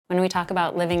When we talk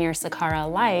about living your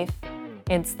Sakara life,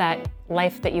 it's that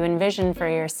life that you envision for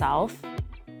yourself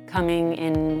coming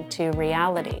into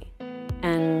reality.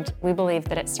 And we believe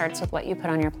that it starts with what you put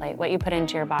on your plate, what you put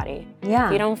into your body. Yeah.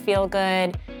 If you don't feel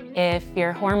good, if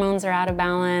your hormones are out of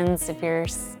balance, if your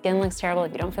skin looks terrible,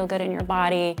 if you don't feel good in your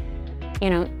body,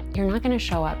 you're not gonna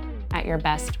show up at your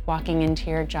best walking into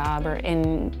your job or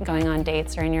in going on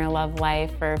dates or in your love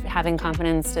life or having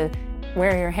confidence to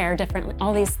wear your hair differently.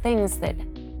 All these things that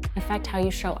affect how you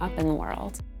show up in the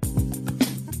world.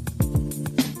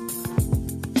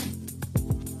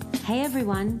 Hey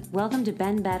everyone, welcome to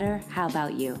Ben Better, How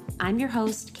About You? I'm your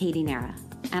host, Katie Nara,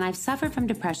 and I've suffered from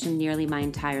depression nearly my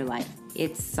entire life.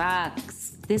 It sucks.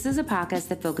 This is a podcast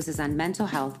that focuses on mental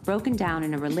health broken down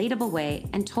in a relatable way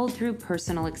and told through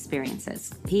personal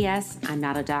experiences. P.S. I'm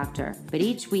not a doctor, but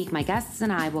each week my guests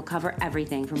and I will cover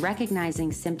everything from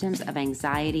recognizing symptoms of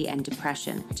anxiety and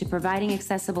depression to providing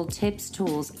accessible tips,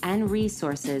 tools, and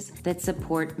resources that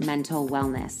support mental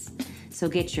wellness. So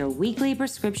get your weekly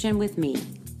prescription with me.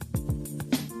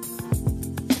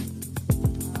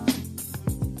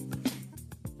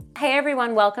 Hey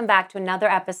everyone, welcome back to another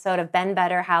episode of Ben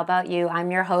Better, How About You?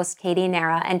 I'm your host, Katie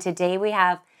Nara, and today we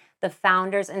have the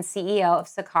founders and CEO of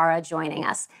Sakara joining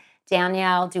us,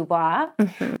 Danielle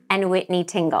DuBoise and Whitney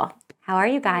Tingle. How are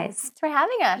you guys? Thanks for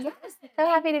having us. Yes. So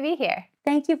happy to be here.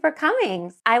 Thank you for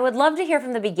coming. I would love to hear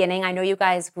from the beginning. I know you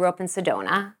guys grew up in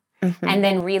Sedona and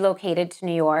then relocated to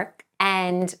New York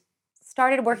and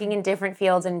started working in different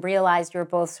fields and realized you were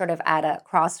both sort of at a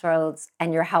crossroads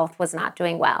and your health was not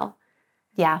doing well.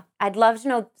 Yeah. I'd love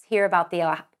to hear about the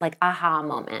aha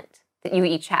moment that you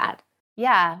each had.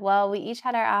 Yeah. Well, we each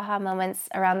had our aha moments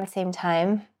around the same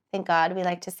time. Thank God. We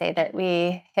like to say that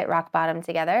we hit rock bottom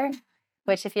together,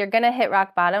 which if you're going to hit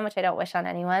rock bottom, which I don't wish on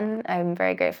anyone, I'm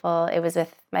very grateful it was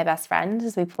with my best friend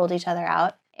as we pulled each other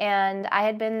out. And I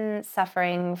had been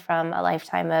suffering from a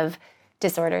lifetime of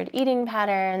disordered eating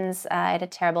patterns. I had a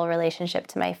terrible relationship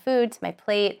to my food, to my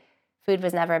plate. Food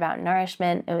was never about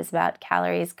nourishment. It was about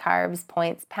calories, carbs,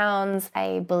 points, pounds.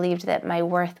 I believed that my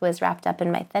worth was wrapped up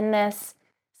in my thinness.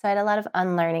 So I had a lot of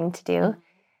unlearning to do.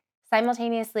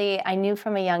 Simultaneously, I knew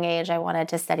from a young age I wanted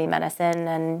to study medicine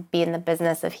and be in the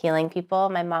business of healing people.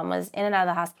 My mom was in and out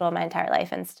of the hospital my entire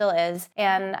life and still is.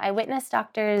 And I witnessed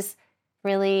doctors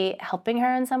really helping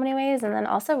her in so many ways and then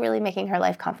also really making her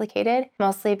life complicated,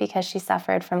 mostly because she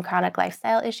suffered from chronic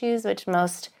lifestyle issues, which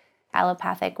most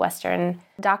allopathic Western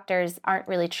doctors aren't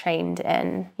really trained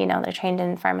in. They're trained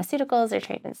in pharmaceuticals, they're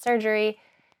trained in surgery,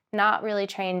 not really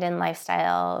trained in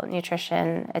lifestyle,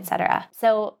 nutrition, etc.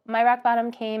 So my rock bottom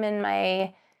came in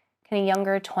my kind of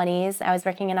younger 20s. I was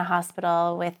working in a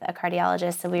hospital with a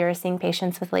cardiologist, so we were seeing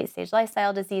patients with late-stage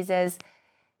lifestyle diseases.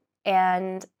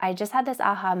 And I just had this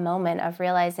aha moment of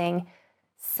realizing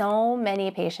so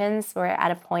many patients were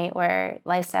at a point where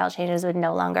lifestyle changes would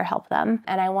no longer help them.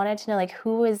 And I wanted to know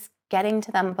who was getting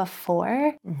to them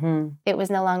before it was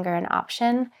no longer an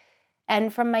option.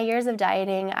 And from my years of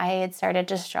dieting, I had started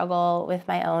to struggle with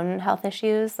my own health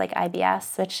issues like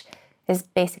IBS, which is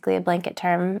basically a blanket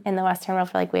term in the Western world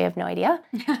for we have no idea.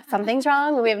 Something's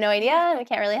wrong. We have no idea. We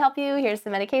can't really help you. Here's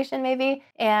some medication maybe.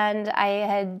 And I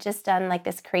had just done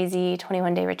this crazy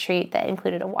 21-day retreat that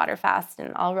included a water fast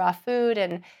and all raw food.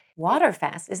 And water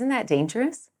fast, isn't that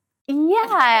dangerous?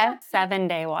 Yeah.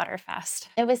 7-day water fast.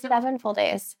 It was 7 full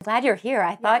days. Glad you're here.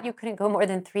 I thought you couldn't go more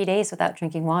than 3 days without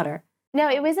drinking water. No,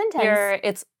 it was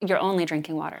intense. You're only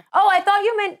drinking water. Oh, I thought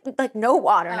you meant no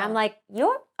water. And I'm like,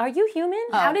 are you human?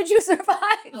 How did you survive?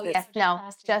 Yes, no,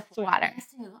 just water.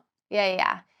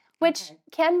 Yeah. Which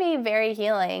can be very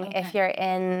healing if you're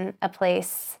in a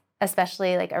place,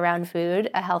 especially around food,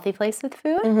 a healthy place with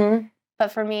food.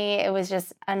 But for me, it was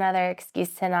just another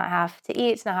excuse to not have to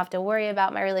eat, to not have to worry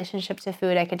about my relationship to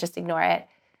food. I could just ignore it.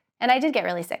 And I did get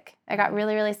really sick. I got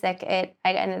really, really sick. I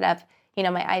ended up,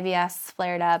 my IBS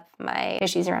flared up. My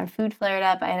issues around food flared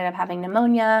up. I ended up having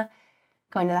pneumonia,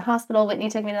 going to the hospital. Whitney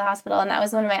took me to the hospital. And that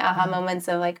was one of my aha moments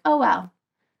of oh, wow.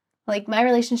 My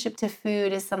relationship to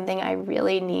food is something I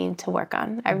really need to work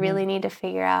on. I really need to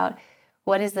figure out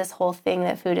what is this whole thing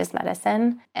that food is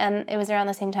medicine? And it was around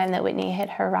the same time that Whitney hit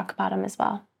her rock bottom as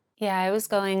well. Yeah, I was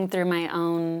going through my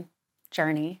own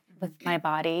journey with my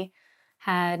body.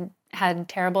 Had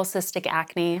terrible cystic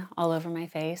acne all over my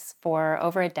face for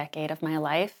over a decade of my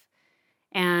life.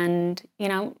 And,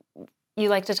 you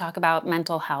like to talk about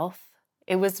mental health.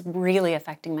 It was really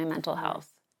affecting my mental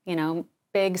health.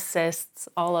 Big cysts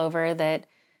all over that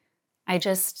I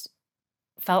just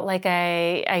felt like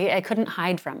I couldn't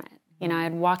hide from it.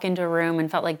 I'd walk into a room and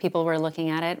felt like people were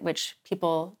looking at it, which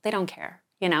people, they don't care,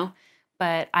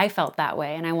 but I felt that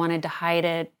way and I wanted to hide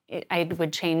it I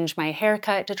would change my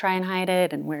haircut to try and hide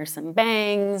it and wear some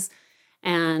bangs.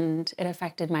 And it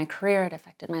affected my career. It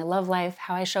affected my love life,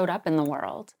 how I showed up in the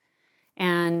world.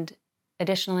 And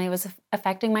additionally, it was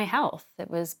affecting my health. It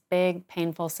was big,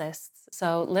 painful cysts.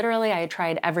 So literally, I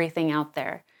tried everything out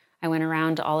there. I went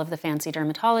around to all of the fancy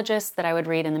dermatologists that I would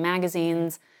read in the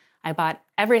magazines. I bought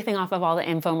everything off of all the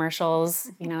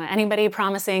infomercials. Anybody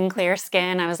promising clear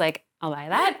skin, I was like, I'll buy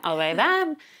that, I'll buy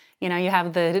that. You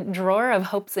have the drawer of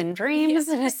hopes and dreams.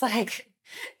 And it's like,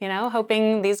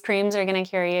 hoping these creams are going to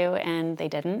cure you. And they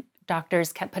didn't.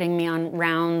 Doctors kept putting me on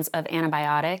rounds of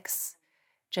antibiotics,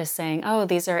 just saying, oh,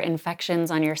 these are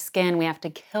infections on your skin. We have to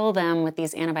kill them with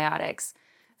these antibiotics.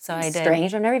 So I did.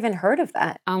 Strange. I've never even heard of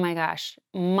that. Oh my gosh.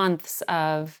 Months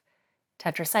of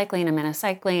tetracycline and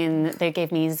minocycline. They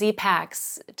gave me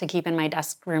Z-Packs to keep in my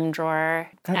desk room drawer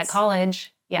at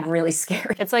college. Yeah. Really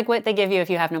scary. It's like what they give you if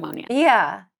you have pneumonia.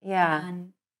 Yeah. Yeah.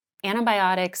 And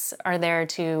antibiotics are there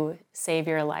to save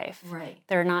your life. Right.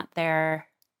 They're not there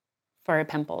for a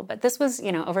pimple. But this was,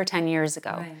 over 10 years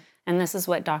ago. Right. And this is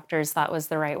what doctors thought was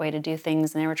the right way to do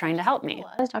things, and they were trying to help me. A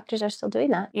lot of doctors are still doing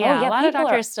that. Yeah, a lot of people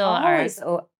doctors still are. Always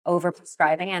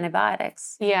overprescribing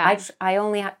antibiotics. Yeah. I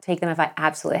only take them if I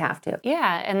absolutely have to.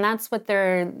 Yeah, and that's what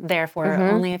they're there for,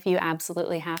 only if you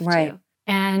absolutely have Right. to.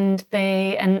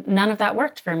 And none of that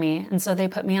worked for me. And so they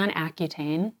put me on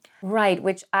Accutane. Right,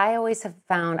 which I always have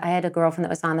found. I had a girlfriend that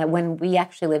was on that when we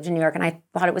actually lived in New York, and I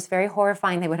thought it was very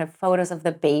horrifying. They would have photos of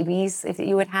the babies if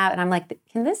you would have, and I'm like,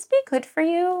 can this be good for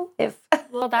you?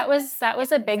 Well, that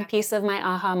was a big piece of my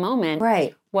aha moment.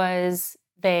 Right. Was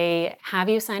they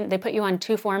put you on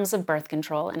 2 forms of birth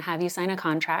control and have you sign a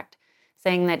contract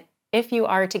saying that if you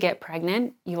are to get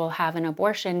pregnant, you will have an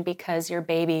abortion because your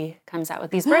baby comes out with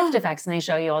these birth defects, and they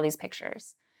show you all these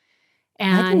pictures.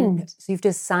 And so you have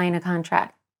to sign a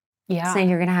contract. Yeah. Saying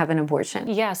you're going to have an abortion.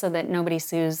 Yeah, so that nobody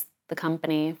sues the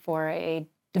company for a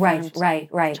right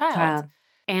child.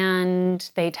 And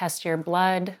they test your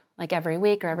blood like every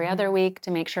week or every other week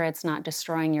to make sure it's not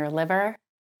destroying your liver.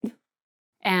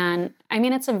 And I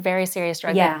mean, it's a very serious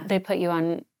drug. Yeah. They put you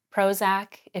on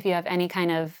Prozac if you have any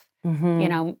kind of,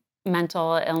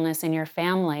 mental illness in your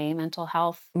family, mental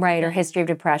health. Right, or history of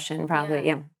depression, probably,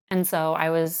 yeah. And so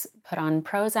I was put on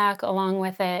Prozac along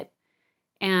with it.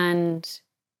 And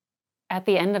at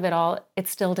the end of it all, it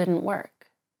still didn't work.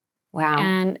 Wow.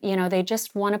 And, they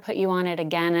just want to put you on it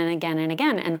again and again and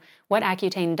again. And what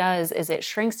Accutane does is it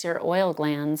shrinks your oil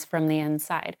glands from the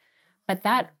inside. But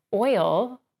that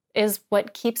oil is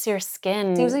what keeps your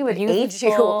skin seems like it would age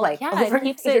you, it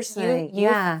keeps it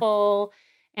youthful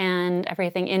and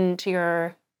everything into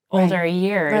your older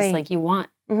years. Right. Like you want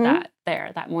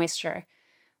that moisture.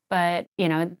 But,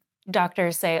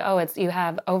 doctors say, oh, you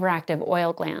have overactive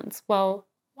oil glands. Well,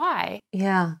 why?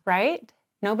 Yeah. Right?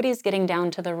 Nobody's getting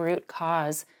down to the root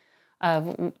cause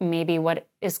of maybe what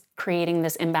is creating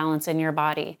this imbalance in your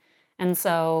body. And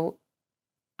so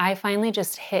I finally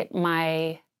just hit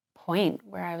my point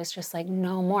where I was just like,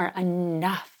 no more,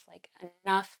 enough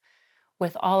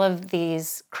with all of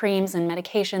these creams and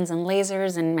medications and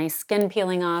lasers and my skin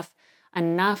peeling off,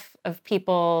 enough of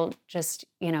people just,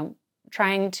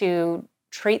 trying to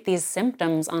treat these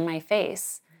symptoms on my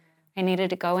face. I needed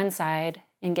to go inside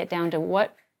and get down to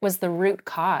what was the root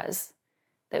cause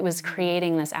that was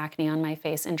creating this acne on my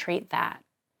face and treat that.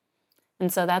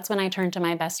 And so that's when I turned to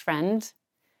my best friend,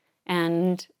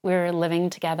 and we were living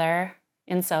together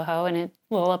in Soho in a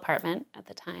little apartment at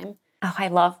the time. Oh,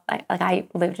 I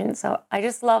lived in Soho. I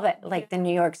just love it. Like the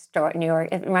New York story,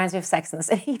 it reminds me of Sex in the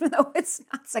City, even though it's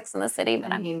not Sex in the City,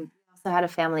 but I mean. Also had a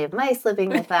family of mice living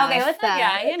with us. Okay, what's that?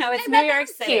 Yeah, it's New York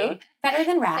City. Cute. Better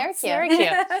than rats. They're cute.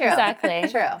 True. Exactly.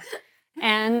 True.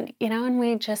 And, and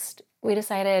we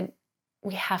decided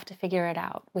we have to figure it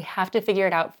out. We have to figure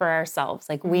it out for ourselves.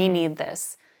 Like, we need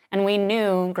this. And we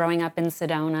knew growing up in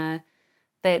Sedona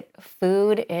that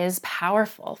food is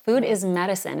powerful. Food is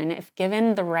medicine. And if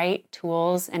given the right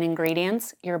tools and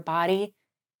ingredients, your body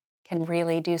can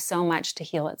really do so much to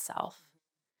heal itself.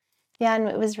 Yeah, and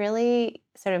it was really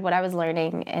sort of what I was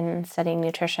learning in studying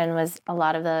nutrition was a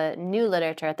lot of the new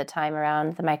literature at the time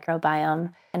around the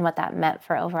microbiome and what that meant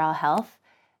for overall health.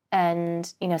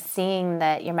 And, seeing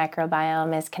that your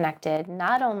microbiome is connected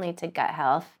not only to gut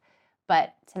health,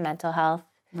 but to mental health,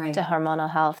 to hormonal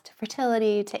health, to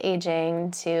fertility, to aging,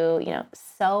 to,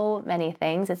 so many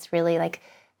things. It's really like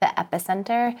the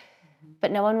epicenter.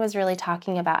 But no one was really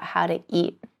talking about how to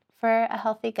eat for a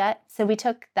healthy gut. So we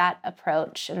took that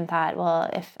approach and thought, well,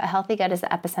 if a healthy gut is the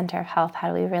epicenter of health, how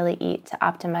do we really eat to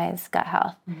optimize gut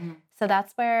health? So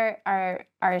that's where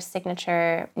our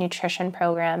signature nutrition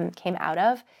program came out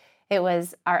of. it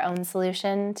was our own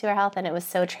solution to our health, and it was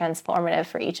so transformative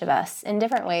for each of us in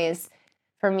different ways.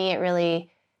 For me, it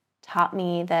really taught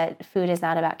me that food is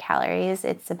not about calories,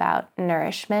 it's about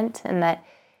nourishment, and that,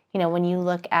 when you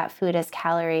look at food as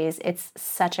calories, it's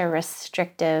such a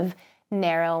restrictive,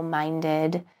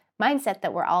 narrow-minded mindset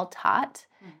that we're all taught.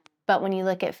 But when you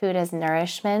look at food as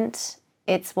nourishment,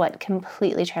 it's what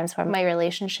completely transformed my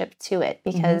relationship to it.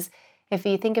 Because if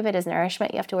you think of it as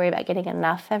nourishment, you have to worry about getting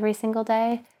enough every single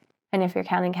day. And if you're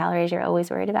counting calories, you're always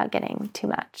worried about getting too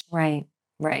much. Right.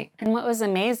 And what was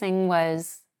amazing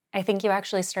was I think you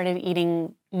actually started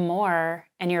eating more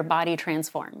and your body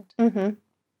transformed.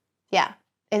 Yeah.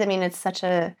 It's such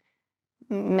a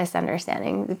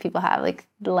misunderstanding that people have. Like,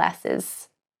 less is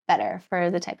better for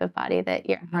the type of body that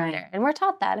you're under. And we're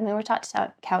taught that. We're taught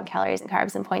to count calories and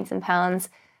carbs and points and pounds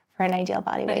for an ideal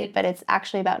body weight, but it's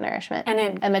actually about nourishment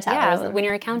and metabolism. Yeah, when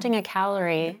you're counting a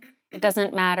calorie, it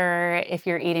doesn't matter if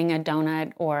you're eating a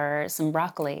donut or some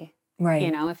broccoli. Right.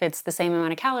 If it's the same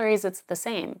amount of calories, it's the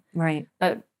same. Right.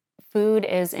 But food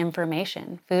is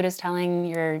information. Food is telling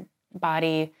your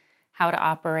body how to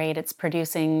operate. It's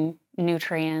producing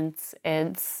nutrients.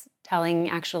 It's telling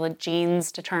actual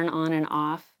genes to turn on and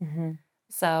off.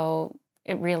 So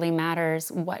it really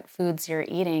matters what foods you're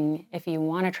eating if you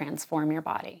want to transform your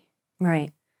body.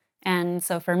 Right. And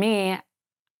so for me,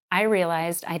 I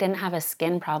realized I didn't have a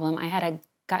skin problem. I had a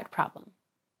gut problem.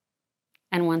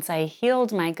 And once I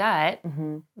healed my gut,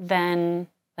 then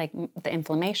the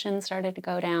inflammation started to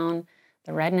go down,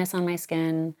 the redness on my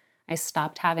skin. I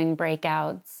stopped having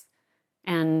breakouts.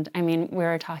 And we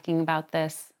were talking about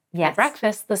this at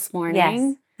breakfast this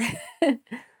morning. Yes.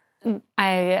 I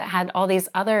had all these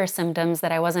other symptoms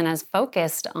that I wasn't as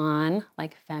focused on,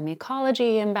 like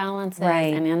pharmacology imbalances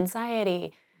and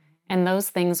anxiety. And those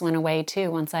things went away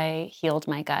too once I healed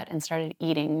my gut and started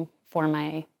eating for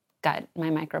my gut,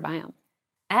 my microbiome.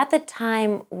 At the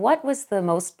time, what was the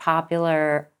most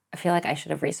popular? I feel like I should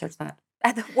have researched that.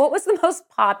 What was the most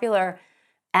popular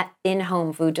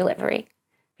in-home food delivery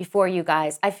before you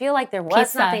guys? I feel like there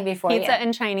was nothing before pizza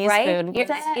and Chinese food.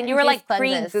 And you were like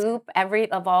pre-goop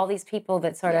of all these people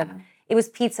that sort of, it was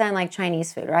pizza and like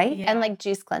Chinese food, right? Yeah. And like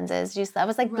juice cleanses. That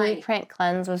was like Blueprint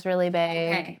Cleanse was really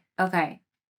big. Okay.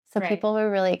 So people were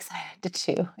really excited to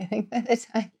chew, I think, by the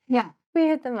time. Yeah. We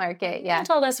hit the market. Yeah. They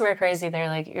told us we're crazy. They're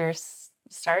like, you're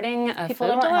starting a people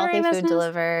food don't want delivery healthy business? food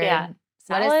delivered. Yeah.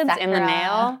 What Salads is in the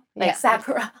mail. Like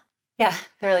Sakara. Yeah.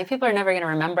 They're like, people are never going to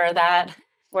remember that.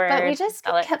 But we just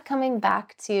kept coming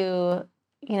back to,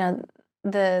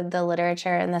 the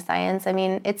literature and the science.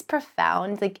 It's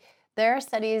profound. Like, there are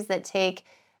studies that take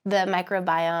the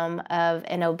microbiome of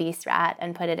an obese rat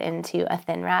and put it into a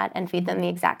thin rat and feed them the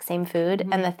exact same food,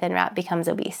 and the thin rat becomes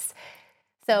obese.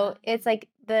 So it's like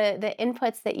the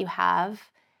inputs that you have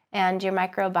and your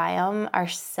microbiome are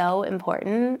so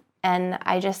important. And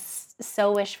I just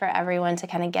so wish for everyone to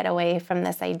kind of get away from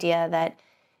this idea that,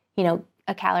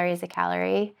 a calorie is a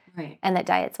calorie, and that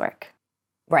diets work.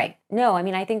 Right. No,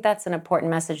 I think that's an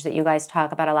important message that you guys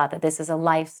talk about a lot, that this is a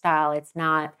lifestyle. It's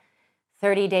not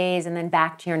 30 days and then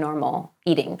back to your normal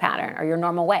eating pattern or your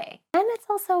normal way. And it's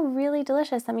also really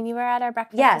delicious. You were at our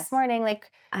breakfast this morning.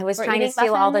 Like, I was trying to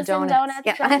steal all the donuts.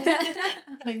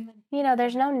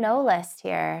 There's no list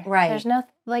here. Right. There's no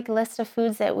list of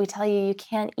foods that we tell you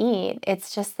can't eat.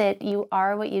 It's just that you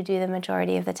are what you do the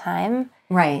majority of the time.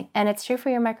 Right. And it's true for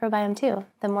your microbiome too.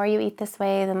 The more you eat this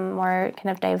way, the more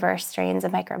kind of diverse strains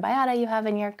of microbiota you have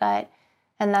in your gut.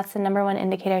 And that's the number one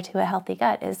indicator to a healthy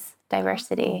gut is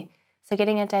diversity. So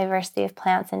getting a diversity of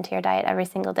plants into your diet every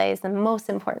single day is the most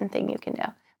important thing you can do,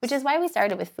 which is why we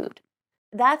started with food.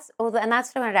 And that's what I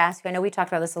wanted to ask you. I know we talked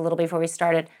about this a little before we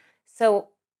started. So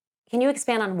can you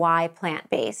expand on why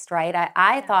plant-based, right?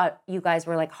 I thought you guys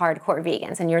were like hardcore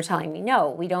vegans, and you're telling me,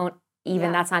 no, we don't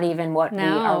even, that's not even what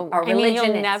our religion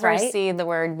you'll is, never right? see the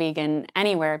word vegan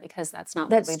anywhere because that's not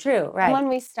That's what we true, do. right. When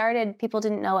we started, people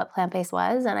didn't know what plant-based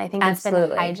was, and I think it's been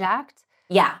hijacked.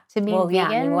 Yeah. To be vegan.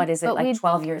 Yeah. What is it,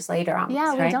 12 years later almost,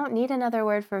 Yeah, we don't need another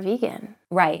word for vegan.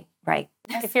 Right.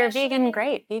 If you're vegan,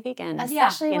 great, be vegan.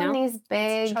 Especially when these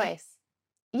big... It's a choice.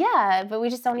 Yeah, but we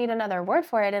just don't need another word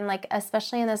for it. And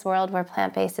especially in this world where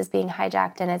plant-based is being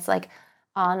hijacked and it's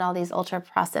on all these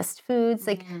ultra-processed foods,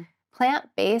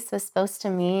 plant-based was supposed to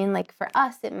mean, for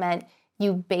us, it meant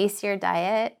you base your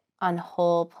diet on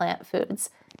whole plant foods.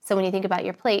 So when you think about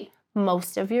your plate,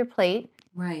 most of your plate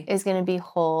is going to be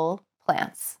whole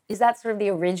plants. Is that sort of the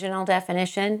original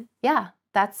definition? Yeah,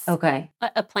 that's... Okay.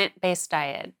 A plant-based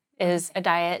diet is a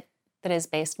diet that is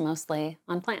based mostly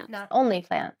on plants. Not only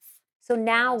plants. So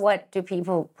now what do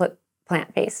people put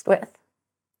plant-based with?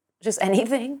 Just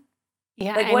anything?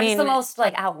 Yeah, Like, what is the most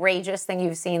like outrageous thing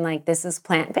you've seen? Like, this is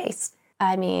plant-based.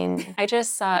 I mean, I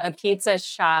just saw a pizza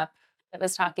shop that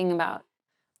was talking about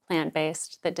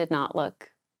plant-based that did not look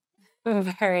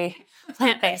very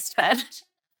plant-based, but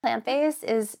plant-based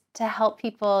is to help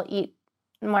people eat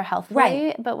more healthfully.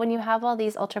 Right. But when you have all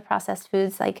these ultra-processed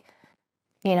foods like,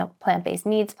 plant-based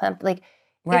meats, it's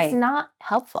Right. not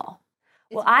helpful.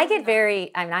 Well, I get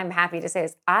I'm happy to say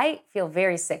this. I feel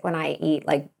very sick when I eat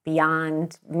like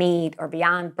Beyond Meat or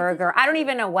Beyond Burger. I don't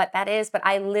even know what that is, but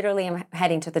I literally am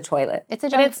heading to the toilet. It's a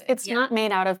but junk it's not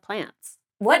made out of plants.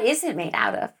 What is it made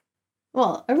out of?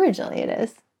 Well, originally it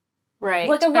is. Right.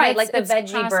 Like the But right, like the it's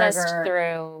veggie processed burger.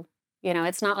 through,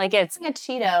 it's not like it's A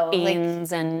Cheeto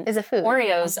beans and is a food.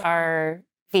 Oreos are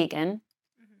vegan.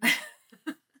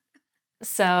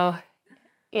 So,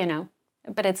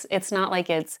 but it's not like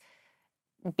it's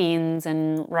beans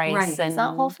and rice Right. and It's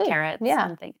not whole food. carrots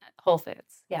Yeah. and whole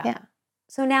foods. Yeah. Yeah.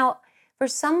 So now, for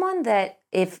someone that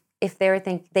if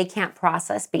they can't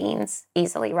process beans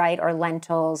easily, right, or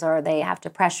lentils, or they have to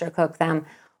pressure cook them,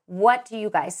 what do you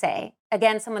guys say?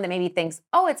 Again, someone that maybe thinks,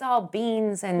 oh, it's all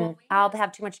beans and I'll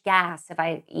have too much gas if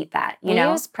I eat that. We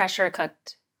use pressure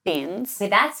cooked beans. See,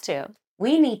 that's too.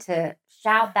 We need to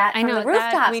shout that from the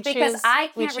rooftops because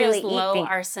I can't really eat low beans.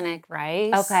 arsenic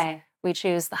rice. Okay. We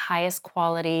choose the highest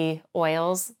quality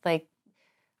oils. Like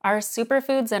our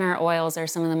superfoods and our oils are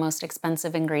some of the most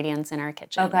expensive ingredients in our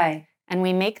kitchen. Okay. And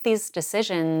we make these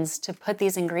decisions to put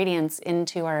these ingredients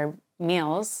into our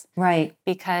meals. Right.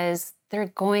 Because they're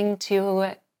going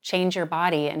to change your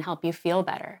body and help you feel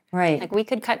better. Right. Like we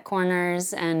could cut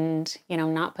corners and,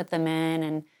 not put them in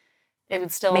and it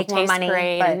would still Make more taste money,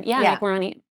 great. but And make more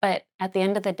money. But at the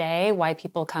end of the day, why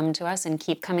people come to us and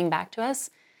keep coming back to us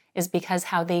is because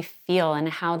how they feel and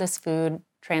how this food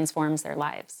transforms their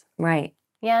lives. Right.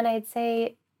 Yeah, and I'd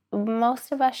say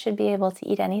most of us should be able to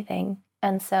eat anything.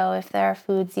 And so if there are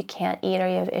foods you can't eat or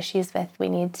you have issues with, we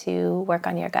need to work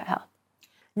on your gut health.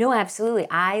 No, absolutely.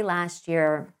 I last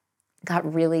year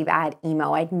got really bad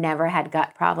emo. I'd never had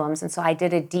gut problems. And so I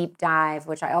did a deep dive,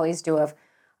 which I always do, of,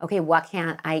 okay, what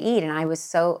can't I eat? And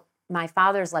my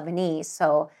father's Lebanese.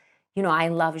 So, I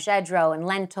love zhedro and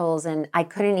lentils, and I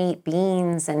couldn't eat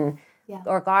beans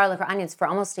or garlic or onions for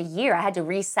almost a year. I had to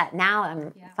reset. Now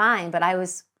I'm fine. But I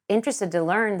was interested to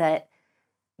learn that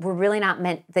we're really not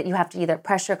meant that you have to either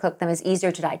pressure cook them. It's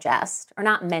easier to digest, or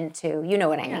not meant to. You know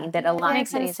what I mean? That a lot You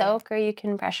can soak or you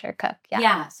can pressure cook.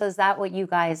 Yeah. So is that what you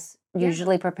guys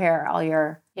usually prepare all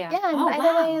your? Yeah. And by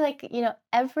the way,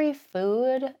 every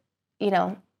food,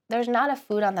 there's not a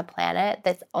food on the planet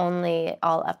that's only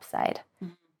all upside.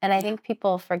 Mm-hmm. And I think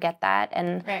people forget that.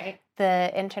 And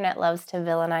the internet loves to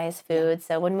villainize food.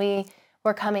 So when we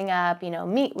were coming up,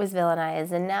 meat was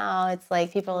villainized. And now it's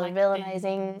like people are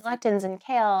villainizing lectins and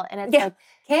kale. And it's like,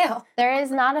 kale. There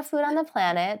is not a food on the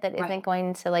planet that isn't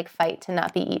going to fight to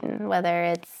not be eaten, whether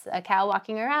it's a cow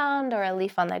walking around or a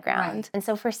leaf on the ground. Right. And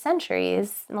so for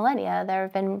centuries, millennia, there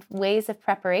have been ways of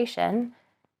preparation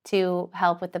to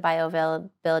help with the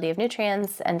bioavailability of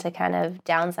nutrients and to kind of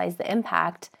downsize the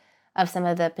impact of some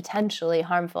of the potentially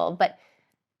harmful. But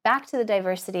back to the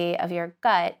diversity of your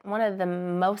gut, one of the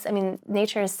most,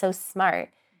 nature is so smart.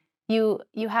 You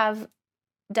have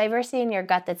diversity in your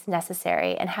gut that's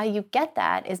necessary. And how you get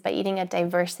that is by eating a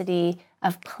diversity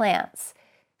of plants.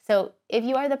 So if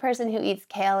you are the person who eats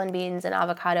kale and beans and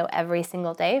avocado every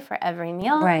single day for every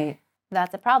meal,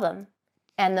 that's a problem.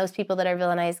 And those people that are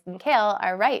villainizing kale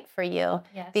are right for you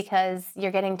because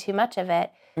you're getting too much of it.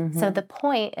 Mm-hmm. So the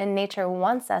point, and nature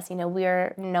wants us,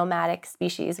 we're nomadic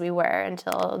species. We were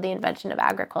until the invention of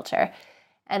agriculture.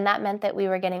 And that meant that we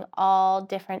were getting all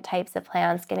different types of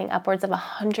plants, getting upwards of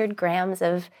 100 grams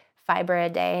of fiber a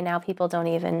day. Now people don't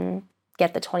even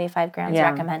get the 25 grams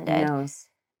recommended.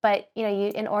 But,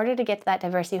 in order to get to that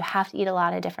diversity, you have to eat a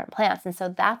lot of different plants. And so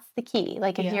that's the key.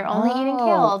 Like if you're only eating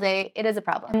kale all day, it is a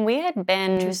problem. And we had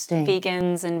been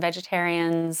vegans and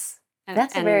vegetarians and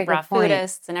very raw good point.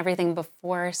 foodists and everything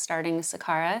before starting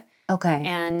Sakara. Okay.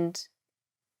 And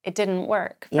it didn't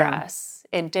work for us.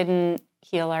 It didn't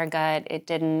heal our gut. It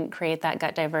didn't create that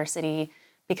gut diversity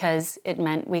because it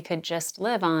meant we could just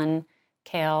live on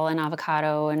kale and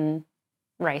avocado and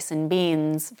rice and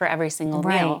beans for every single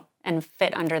meal and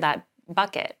fit under that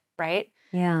bucket, right?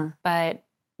 Yeah. But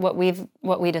what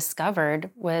we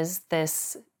discovered was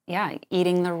this,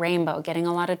 eating the rainbow, getting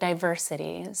a lot of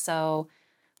diversity. So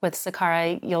with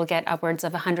Sakara, you'll get upwards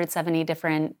of 170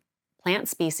 different plant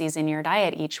species in your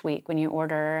diet each week when you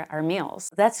order our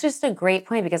meals. That's just a great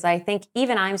point because I think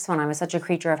even I'm such a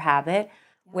creature of habit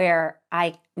where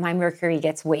my mercury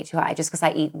gets way too high just because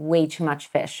I eat way too much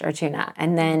fish or tuna.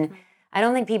 And then I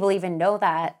don't think people even know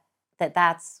that that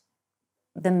that's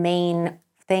the main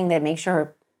thing that makes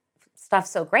your stuff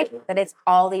so great, that it's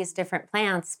all these different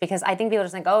plants, because I think people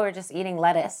just think, oh, we're just eating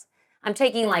lettuce. I'm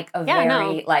taking like a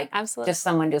very absolutely. just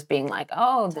someone just being like,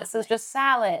 oh, this is just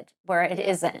salad, where it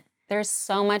isn't. There's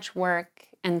so much work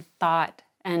and thought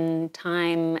and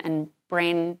time and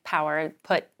brain power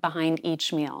put behind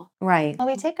each meal. Right. Well,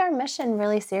 we take our mission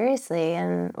really seriously,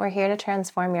 and we're here to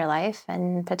transform your life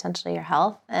and potentially your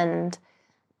health. And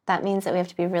that means that we have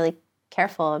to be really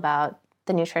careful about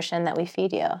the nutrition that we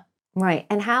feed you. Right.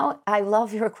 And I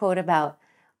love your quote about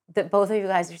that both of you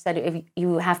guys have said if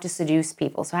you have to seduce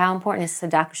people. So how important is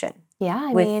seduction?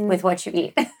 Yeah, with what you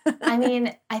eat?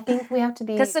 I think we have to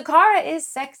be... Because Sakara is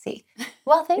sexy.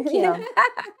 Well, thank you.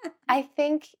 I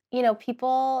think,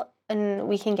 people, and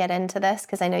we can get into this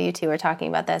because I know you two were talking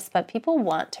about this, but people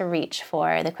want to reach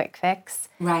for the quick fix.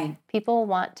 Right. People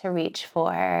want to reach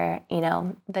for,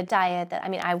 the diet that,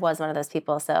 I was one of those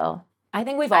people, so... I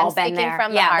think we've all been there.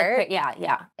 From the heart.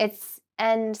 Yeah.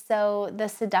 And so the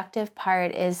seductive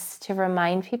part is to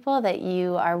remind people that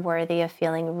you are worthy of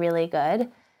feeling really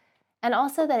good. And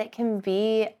also that it can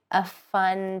be a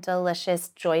fun, delicious,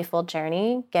 joyful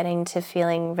journey getting to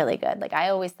feeling really good. Like I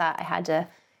always thought I had to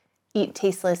eat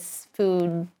tasteless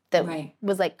food that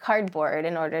was like cardboard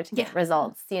in order to get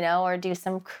results, or do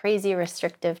some crazy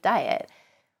restrictive diet.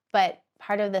 But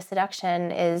part of the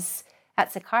seduction is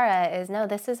at Sakara is, no,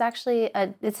 this is actually,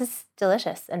 this is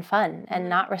delicious and fun and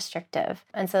not restrictive.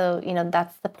 And so,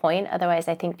 that's the point. Otherwise,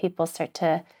 I think people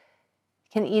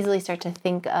can easily start to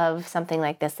think of something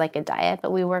like this like a diet,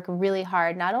 but we work really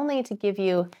hard not only to give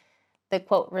you the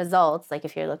quote results, like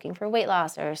if you're looking for weight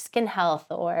loss or skin health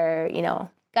or,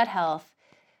 gut health,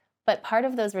 but part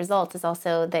of those results is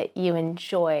also that you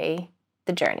enjoy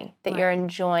the journey, that you're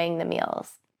enjoying the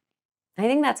meals. I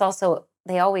think that's also,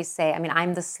 they always say,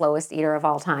 I'm the slowest eater of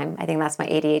all time. I think that's my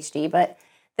ADHD, but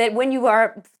that when you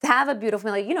have a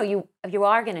beautiful meal, you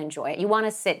are going to enjoy it. You want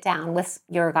to sit down with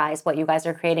what you guys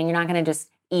are creating. You're not going to just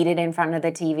eat it in front of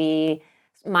the TV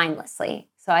mindlessly.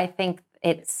 So I think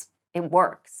it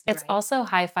works. It's also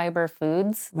high fiber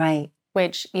foods, right?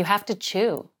 Which you have to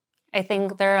chew. I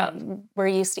think we're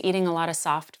used to eating a lot of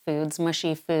soft foods,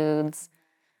 mushy foods,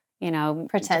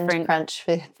 pretend crunch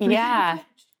food. Yeah.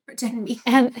 Pretend meat.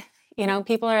 And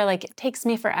people are like, it takes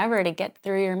me forever to get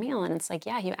through your meal. And it's like,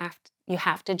 yeah, you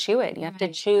have to chew it. You have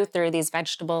to chew through these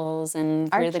vegetables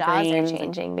and through the greens. Our jaws are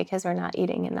changing because we're not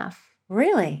eating enough.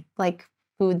 Really? Like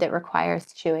food that requires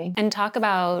chewing. And talk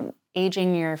about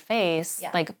aging your face.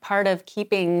 Yeah. Like part of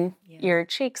keeping your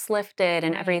cheeks lifted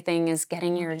and everything is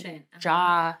getting your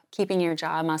jaw, keeping your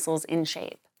jaw muscles in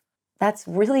shape. That's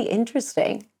really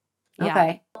interesting. Yeah.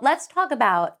 Okay. Let's talk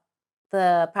about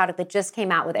the product that just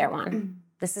came out with Erewhon.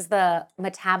 This is the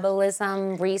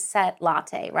Metabolism Reset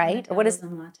Latte, right?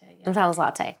 Metabolism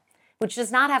Latte, which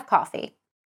does not have coffee.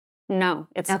 No,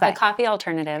 it's a coffee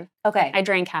alternative. Okay. I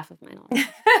drank half of mine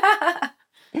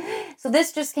already. So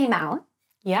this just came out.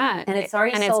 Yeah. And it's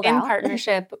already sold out. And it's in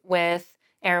partnership with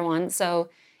Erewhon. So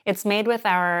it's made with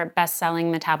our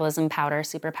best-selling metabolism powder,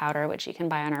 super powder, which you can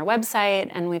buy on our website.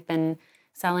 And we've been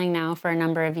selling now for a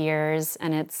number of years.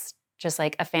 And it's just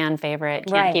like a fan favorite.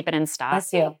 Can't keep it in stock.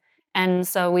 Bless you. And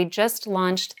so we just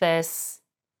launched this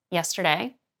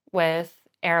yesterday with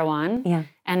Erewhon. Yeah.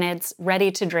 And it's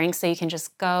ready to drink. So you can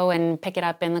just go and pick it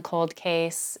up in the cold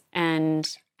case and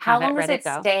how long does it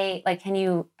stay? Like,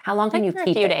 how long can you keep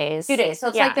it? A few days. A few days. So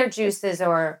it's like their juices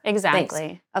or exactly.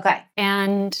 Things. Okay.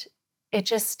 And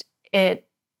it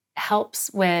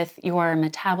helps with your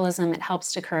metabolism. It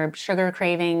helps to curb sugar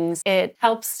cravings. It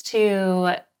helps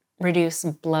to reduce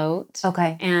bloat.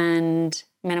 Okay. And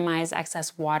minimize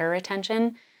excess water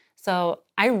retention. So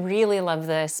I really love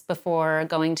this before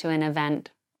going to an event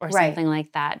or something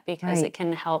like that because it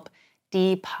can help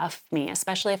depuff me,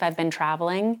 especially if I've been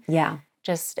traveling. Yeah.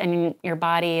 Your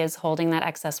body is holding that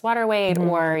excess water weight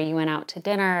or you went out to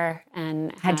dinner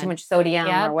and had too much sodium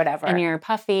or whatever. And you're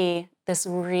puffy. This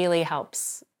really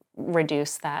helps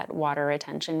reduce that water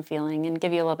retention feeling and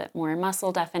give you a little bit more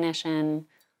muscle definition.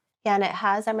 Yeah, and it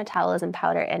has our metabolism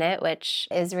powder in it, which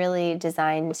is really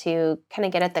designed to kind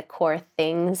of get at the core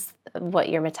things of what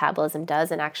your metabolism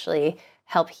does and actually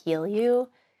help heal you.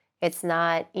 It's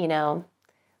not,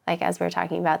 like as we were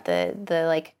talking about the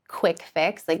like quick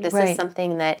fix. Like this is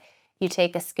something that you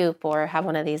take a scoop or have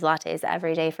one of these lattes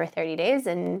every day for 30 days.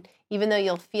 And even though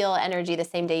you'll feel energy the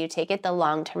same day you take it, the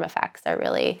long-term effects are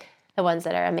really the ones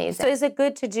that are amazing. So is it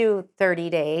good to do 30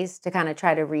 days to kind of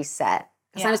try to reset?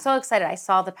 Because I'm so excited. I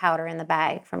saw the powder in the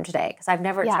bag from today because I've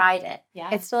never tried it. Yeah.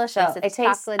 It's delicious. So it's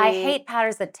chocolatey. I hate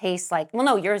powders that taste like, well,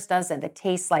 no, yours doesn't. That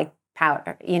tastes like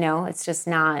powder. It's just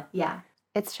not. Yeah.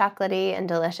 It's chocolatey and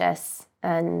delicious.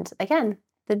 And again,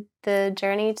 the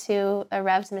journey to a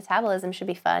revved metabolism should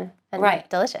be fun and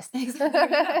delicious.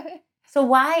 So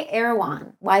why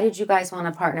Erewhon? Why did you guys want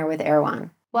to partner with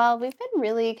Erewhon? Well, we've been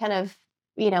really kind of,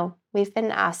 we've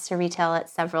been asked to retail at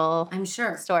several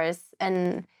stores.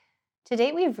 And to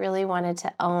date, we've really wanted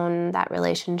to own that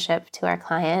relationship to our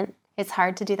client. It's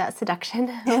hard to do that seduction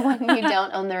when you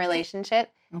don't own the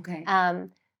relationship. Okay.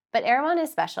 But Erewhon is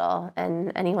special,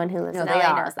 and anyone who lives in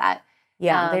LA knows that.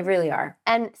 Yeah, they really are.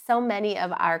 And so many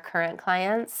of our current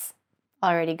clients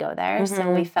already go there.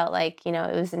 So we felt like,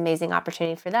 it was an amazing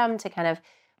opportunity for them to kind of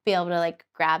be able to like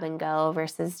grab and go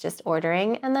versus just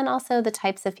ordering. And then also the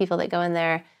types of people that go in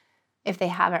there, if they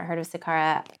haven't heard of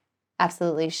Sakara,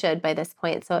 absolutely should by this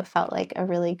point. So it felt like a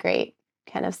really great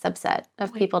kind of subset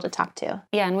of people to talk to.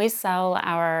 Yeah, and we sell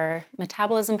our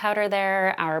metabolism powder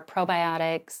there, our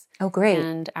probiotics. Oh, great.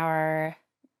 And our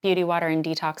beauty water and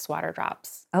detox water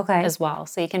drops as well.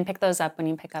 So you can pick those up when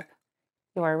you pick up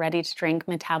your ready-to-drink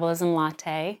metabolism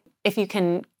latte. If you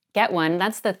can get one,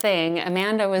 that's the thing.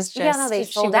 Amanda was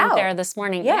just, she went there this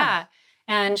morning. Yeah.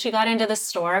 And she got into the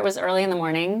store. It was early in the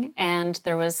morning, and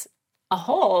there was a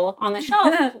hole on the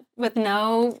shelf with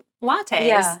no lattes.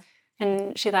 Yeah.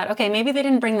 And she thought, okay, maybe they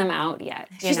didn't bring them out yet.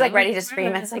 She's like ready to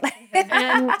scream at something.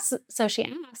 And so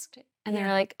she asked, and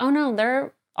they're like, oh no,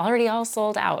 they're already all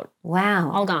sold out. Wow.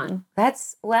 All gone.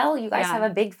 You guys have a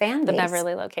big fan base. The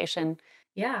Beverly location.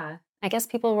 Yeah. I guess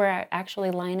people were actually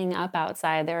lining up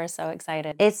outside. They were so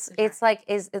excited. It's like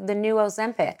is the new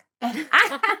Ozempic.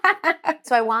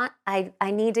 So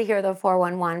I need to hear the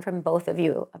 411 from both of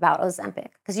you about Ozempic.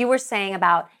 Because you were saying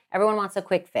about everyone wants a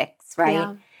quick fix, right?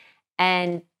 Yeah.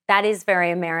 And that is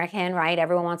very American, right?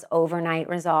 Everyone wants overnight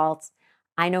results.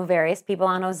 I know various people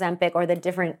on Ozempic or the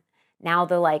different, now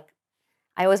the like,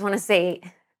 I always want to say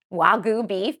Wagyu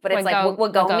beef, but it's like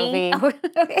Wagomi.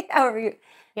 Okay, however you.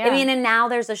 Yeah. I mean, and now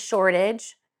there's a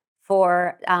shortage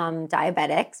for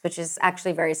diabetics, which is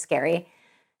actually very scary.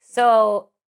 So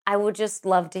I would just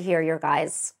love to hear your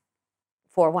guys'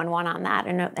 411 on that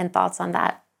and thoughts on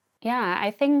that. Yeah,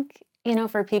 I think,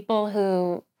 for people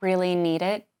who really need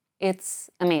it, it's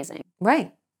amazing.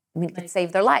 Right. I mean, it could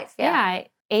save their life. Yeah.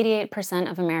 88%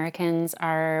 of Americans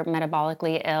are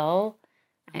metabolically ill.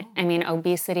 Oh. I mean,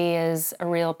 obesity is a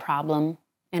real problem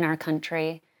in our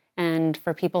country. And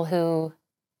for people who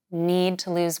need to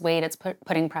lose weight, it's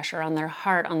putting pressure on their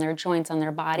heart, on their joints, on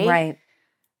their body. Right.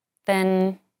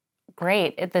 Then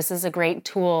great. This is a great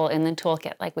tool in the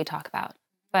toolkit like we talk about.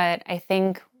 But I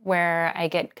think where I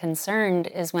get concerned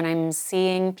is when I'm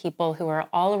seeing people who are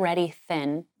already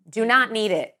thin. Do not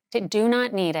need it. Do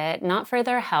not need it, not for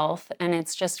their health, and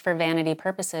it's just for vanity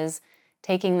purposes,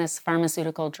 taking this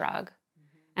pharmaceutical drug.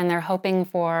 Mm-hmm. And they're hoping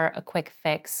for a quick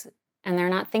fix, and they're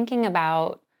not thinking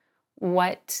about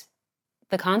what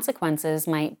the consequences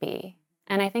might be.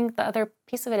 And I think the other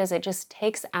piece of it is it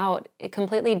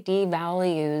completely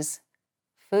devalues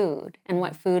food and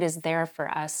what food is there for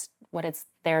us, what it's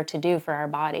there to do for our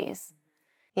bodies.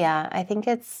 Yeah, I think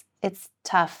it's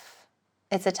tough.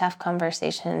 It's a tough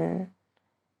conversation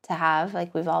to have.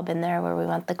 Like, we've all been there where we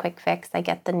want the quick fix. I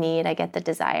get the need, I get the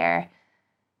desire.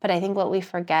 But I think what we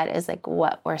forget is like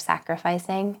what we're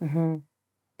sacrificing. Mm-hmm.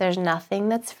 There's nothing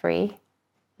that's free.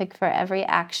 Like, for every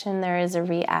action, there is a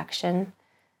reaction.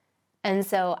 And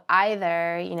so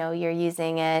either, you're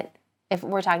using it, if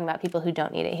we're talking about people who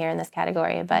don't need it here in this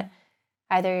category, but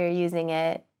either you're using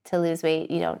it to lose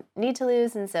weight you don't need to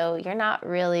lose, and so you're not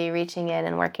really reaching in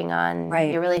and working on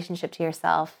your relationship to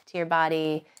yourself, to your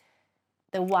body,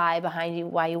 the why behind you,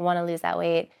 why you want to lose that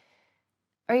weight,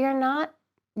 or you're not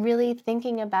really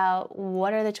thinking about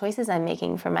what are the choices I'm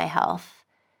making for my health.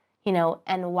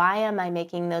 And why am I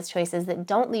making those choices that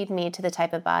don't lead me to the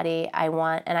type of body I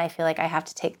want, and I feel like I have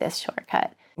to take this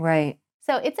shortcut. Right.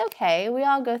 So it's okay. We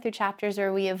all go through chapters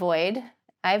where we avoid.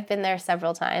 I've been there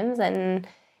several times,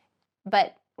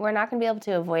 but we're not going to be able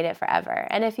to avoid it forever.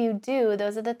 And if you do,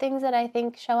 those are the things that I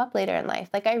think show up later in life.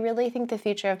 Like, I really think the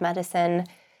future of medicine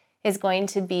is going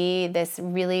to be this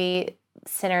really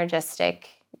synergistic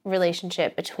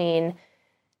relationship between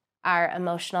our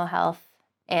emotional health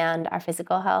and our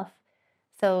physical health.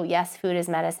 So yes, food is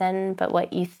medicine, but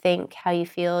what you think, how you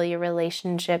feel, your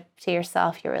relationship to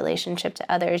yourself, your relationship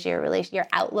to others, your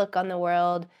outlook on the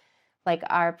world, like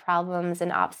our problems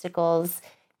and obstacles,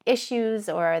 issues,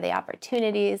 or are they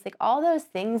opportunities, like all those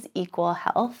things equal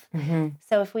health. Mm-hmm.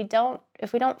 So if we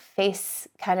don't face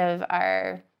kind of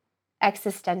our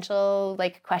existential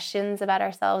like questions about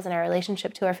ourselves and our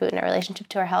relationship to our food and our relationship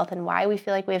to our health and why we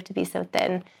feel like we have to be so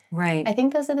thin. Right. I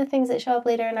think those are the things that show up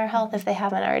later in our health if they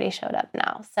haven't already showed up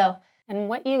now. So, and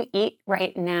what you eat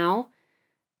right now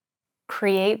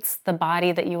creates the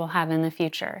body that you will have in the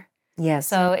future. Yes.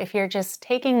 So if you're just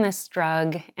taking this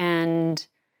drug and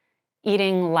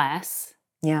eating less,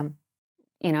 yeah.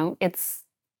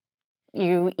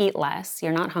 You eat less,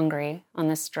 you're not hungry on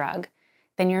this drug,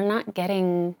 then you're not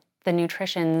getting the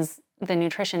nutrition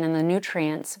and the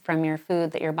nutrients from your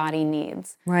food that your body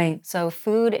needs. Right. So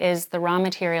food is the raw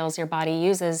materials your body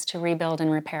uses to rebuild and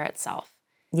repair itself.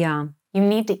 Yeah. You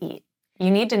need to eat. You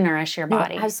need to nourish your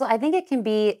body. No, absolutely. I think it can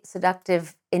be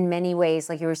seductive in many ways.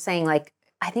 Like you were saying, like,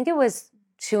 I think it was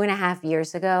 2.5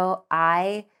 years ago,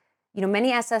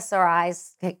 many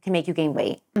SSRIs can make you gain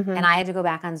weight. Mm-hmm. And I had to go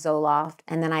back on Zoloft.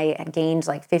 And then I had gained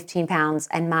like 15 pounds.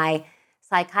 And my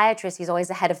psychiatrist, he's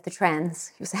always ahead of the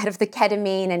trends. He was ahead of the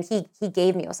ketamine, and he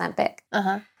gave me Ozempic.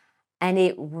 Uh-huh. And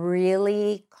it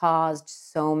really caused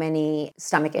so many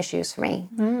stomach issues for me.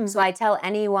 Mm. So I tell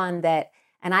anyone that,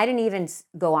 and I didn't even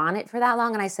go on it for that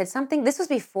long. And I said this was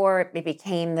before it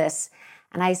became this.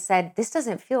 And I said, this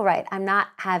doesn't feel right. I'm not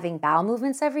having bowel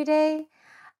movements every day.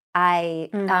 I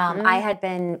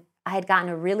had gotten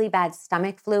a really bad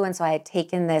stomach flu. And so I had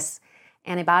taken this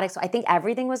antibiotic. So I think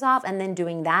everything was off. And then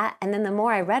doing that. And then the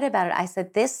more I read about it, I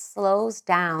said, this slows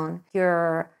down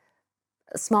your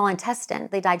small intestine,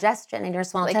 the digestion in your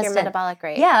small intestine. Like your metabolic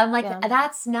rate. Yeah. I'm like,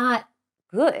 that's not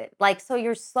good. Like, so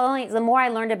you're slowing, the more I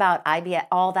learned about IBS,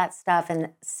 all that stuff, and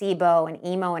SIBO and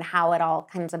EMO and how it all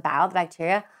comes about, the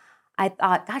bacteria, I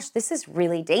thought, gosh, this is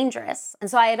really dangerous.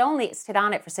 And so I had only stayed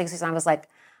on it for 6 weeks and I was like,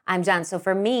 I'm done. So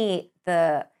for me,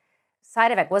 the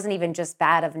side effect wasn't even just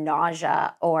bad of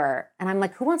nausea and I'm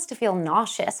like, who wants to feel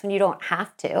nauseous when you don't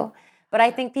have to? But I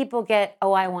think people get,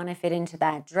 I want to fit into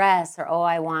that dress,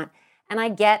 or, and I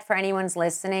get for anyone's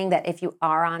listening that if you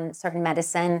are on certain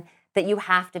medicine that you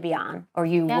have to be on or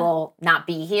you will not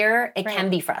be here, it can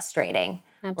be frustrating.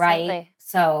 Absolutely. Right?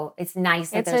 So it's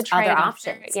nice that there's other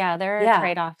options. Yeah, there are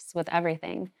trade-offs with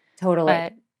everything. Totally.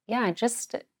 But yeah,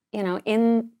 just,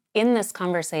 in this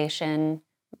conversation,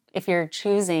 if you're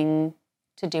choosing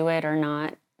to do it or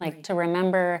not, to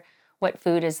remember what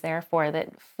food is there for,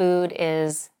 that food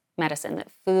is medicine,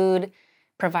 that food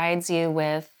provides you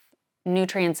with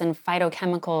nutrients and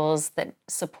phytochemicals that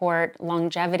support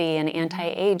longevity and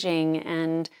anti-aging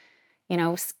and,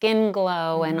 skin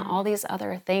glow and all these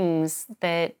other things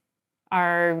that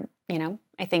are,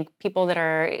 I think people that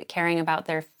are caring about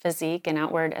their physique and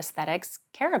outward aesthetics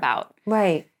care about.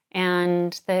 Right.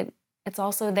 And that it's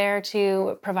also there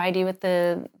to provide you with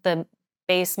the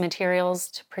base materials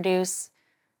to produce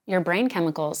your brain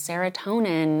chemicals,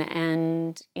 serotonin,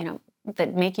 and,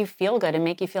 that make you feel good and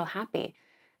make you feel happy.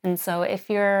 And so if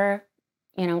you're,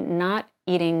 not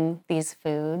eating these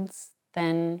foods,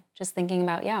 then just thinking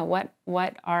about,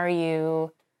 what are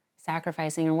you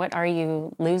sacrificing or what are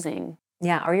you losing?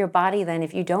 Yeah, or your body then,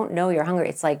 if you don't know you're hungry,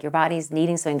 it's like your body's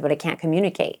needing something, but it can't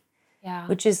communicate. Yeah.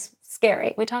 Which is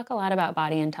scary. We talk a lot about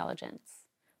body intelligence.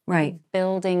 Right.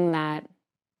 Building that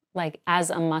as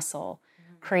a muscle,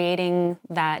 creating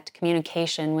that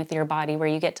communication with your body where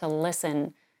you get to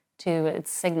listen to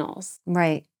its signals.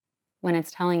 Right. When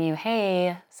it's telling you,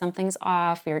 hey, something's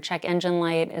off, your check engine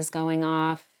light is going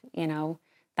off,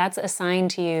 that's a sign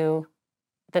to you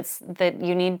that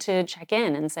you need to check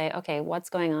in and say, okay, what's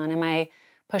going on? Am I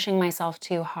pushing myself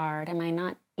too hard? Am I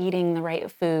not eating the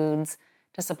right foods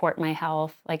to support my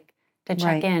health? To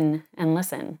check in and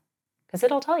listen, because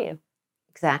it'll tell you.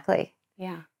 Exactly.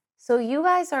 Yeah. So you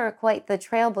guys are quite the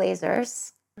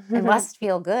trailblazers. It must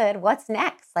feel good. What's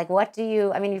next? What do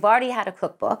you, you've already had a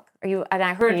cookbook. Are you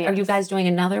guys doing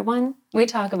another one? We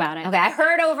talk about it. Okay, I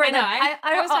heard over I know,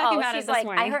 I was talking about it this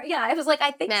morning. I was like,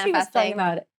 I think she was talking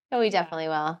about it. Oh, we definitely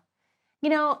will.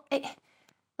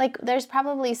 There's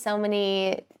probably so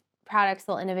many products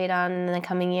we'll innovate on in the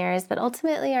coming years, but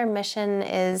ultimately our mission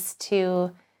is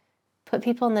to put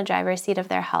people in the driver's seat of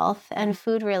their health, and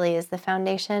food really is the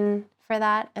foundation for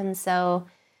that. And so,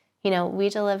 we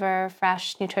deliver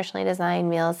fresh, nutritionally designed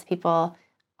meals to people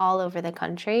all over the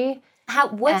country.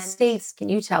 What states can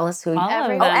you tell us who?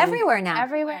 Everywhere now.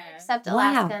 Everywhere except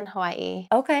Alaska and Hawaii.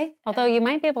 Okay. Although you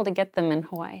might be able to get them in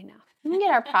Hawaii now. You can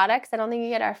get our products. I don't think you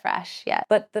get our fresh yet.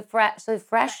 But the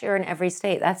fresh, you're in every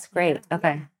state. That's great.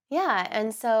 Okay. Yeah.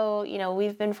 And so,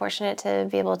 we've been fortunate to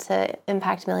be able to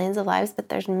impact millions of lives, but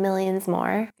there's millions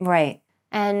more. Right.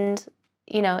 And,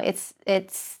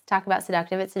 it's talk about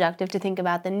seductive. It's seductive to think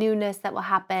about the newness that will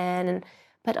happen.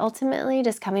 But ultimately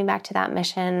just coming back to that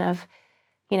mission of,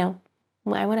 I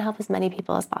want to help as many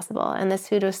people as possible. And this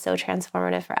food was so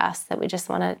transformative for us that we just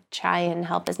want to try and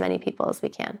help as many people as we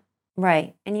can.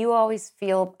 Right. And you always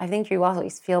feel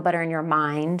better in your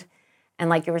mind. And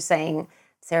like you were saying,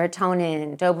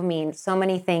 serotonin, dopamine, so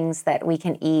many things that we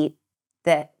can eat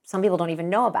that some people don't even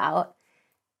know about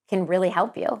can really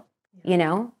help you. You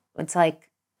know, it's like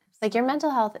your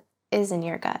mental health is in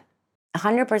your gut.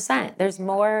 100%. There's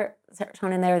more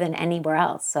serotonin there than anywhere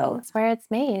else. So That's where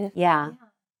it's made. yeah.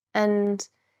 And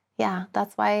yeah,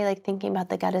 that's why like thinking about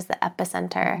the gut as the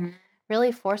epicenter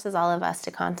really forces all of us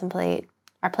to contemplate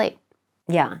our plate.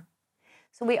 Yeah.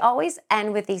 So we always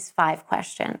end with these 5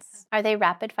 questions. Are they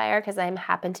rapid fire? Because I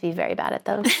happen to be very bad at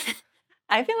those.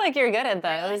 I feel like you're good at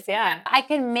those. Yeah. I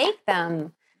can make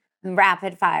them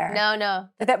rapid fire. No.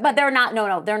 But they're not,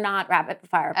 no, they're not rapid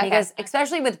fire. Because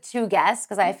especially with 2 guests,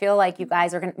 because I feel like you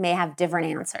guys may have different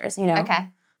answers, you know?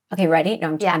 Okay, ready?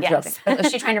 No, I'm joking.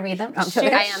 Is she trying to read them? No, I'm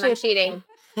joking. I am. I'm cheating.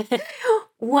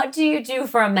 What do you do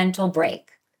for a mental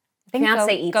break?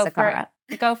 Fiance eats Sakara.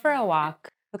 Go for a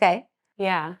walk. Okay.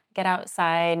 Yeah. Get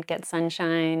outside, get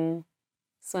sunshine,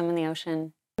 swim in the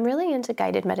ocean. I'm really into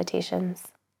guided meditations.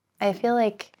 I feel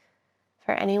like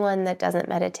for anyone that doesn't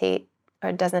meditate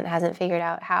or hasn't figured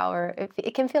out how, or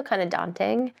it can feel kind of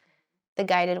daunting, the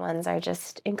guided ones are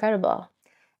just incredible.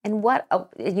 And what,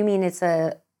 you mean it's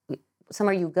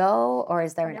somewhere you go, or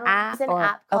is there an app? There's an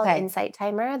app called Insight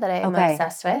Timer that I'm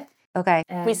obsessed with. Okay.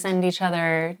 We send each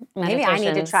other meditations. Maybe I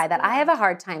need to try that. I have a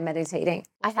hard time meditating.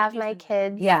 I have my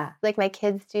kids. Yeah. Like my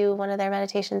kids do one of their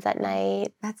meditations at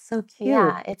night. That's so cute.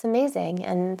 Yeah, it's amazing.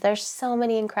 And there's so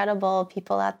many incredible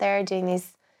people out there doing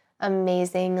these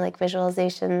amazing like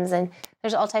visualizations. And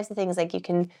there's all types of things like you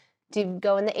can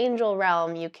go in the angel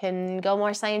realm. You can go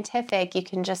more scientific. You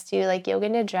can just do like yoga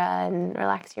nidra and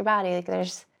relax your body. Like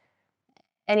there's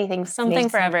anything. Something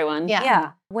for everyone.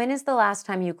 Yeah. When is the last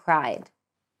time you cried?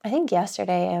 I think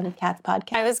yesterday on Kat's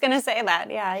podcast. I was going to say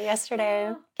that. Yeah,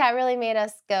 yesterday. Kat really made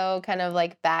us go kind of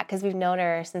like back because we've known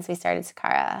her since we started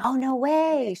Sakara. Oh, no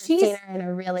way. She's seen her in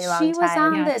a really long time. She was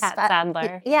on this. Kat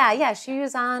Sadler. Yeah. She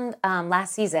was on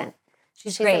last season.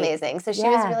 She's great. Amazing. So she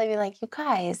was really like, you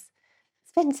guys,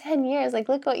 it's been 10 years. Like,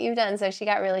 look what you've done. So she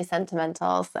got really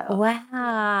sentimental. So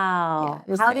wow.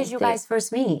 Yeah, how did you guys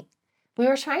first meet? We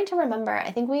were trying to remember. I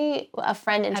think a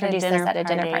friend introduced us at a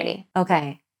dinner party.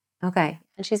 Okay.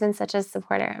 And she's been such a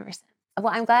supporter ever since.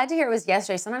 Well, I'm glad to hear it was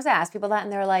yesterday. Sometimes I ask people that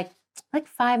and they're like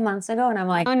 5 months ago. And I'm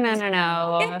like, oh,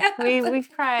 no. We've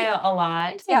cried a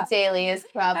lot. Daily is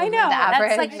probably the That's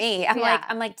average. like me.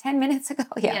 I'm like 10 minutes ago.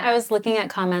 Yeah. I was looking at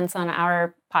comments on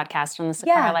our podcast, on the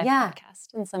Sakara Life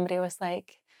podcast, and somebody was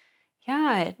like,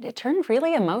 yeah, it turned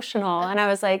really emotional. And I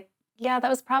was like, yeah, that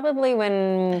was probably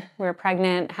when we were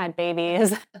pregnant, had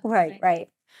babies. Right.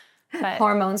 But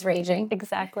hormones raging.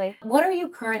 Exactly. What are you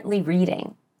currently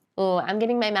reading? Oh, I'm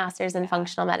getting my master's in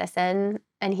functional medicine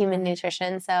and human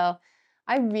nutrition. So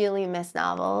I really miss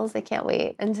novels. I can't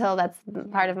wait until that's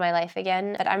part of my life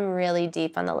again. But I'm really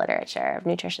deep on the literature of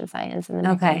nutrition science.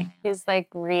 And He's like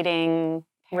reading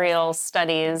real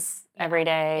studies every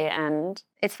day. And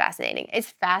it's fascinating.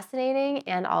 It's fascinating.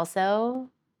 And also,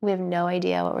 we have no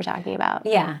idea what we're talking about.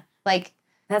 Yeah. Like,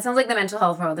 that sounds like the mental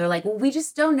health world. They're like, well, we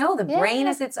just don't know. The brain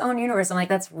is its own universe. I'm like,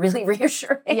 that's really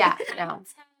reassuring. Yeah, no.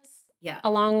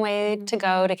 A long way to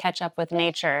go to catch up with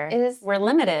nature. We're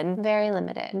limited. Very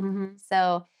limited. Mm-hmm.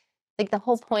 So, like, the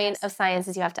whole point of science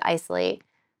is you have to isolate.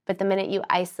 But the minute you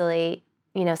isolate,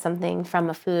 something from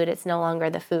a food, it's no longer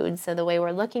the food. So the way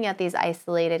we're looking at these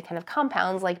isolated kind of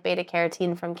compounds like beta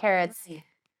carotene from carrots,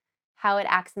 how it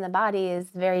acts in the body is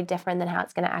very different than how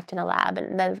it's going to act in a lab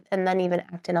and then even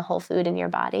act in a whole food in your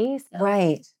body. So,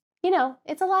 right.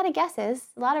 It's a lot of guesses.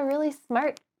 A lot of really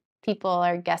smart people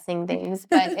are guessing things,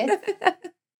 but it's,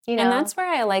 And that's where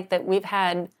I like that we've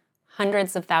had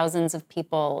hundreds of thousands of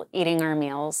people eating our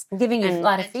meals. Giving you a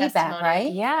lot of feedback,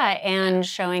 right? Yeah, and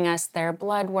showing us their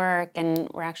blood work, and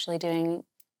we're actually doing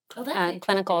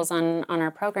clinicals on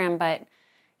our program. But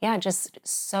yeah, just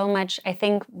so much. I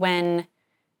think when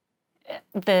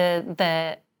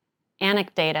the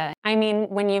anecdata, I mean,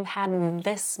 when you've had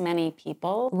this many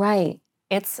people, right,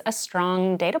 it's a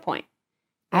strong data point.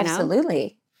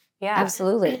 Absolutely. Yeah.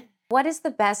 Absolutely. What is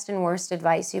the best and worst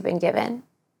advice you've been given?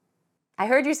 I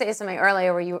heard you say something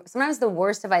earlier where sometimes the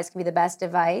worst advice can be the best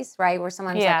advice, right? Where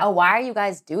someone's like, oh, why are you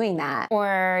guys doing that?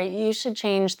 Or you should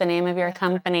change the name of your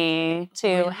company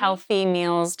to Healthy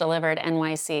Meals Delivered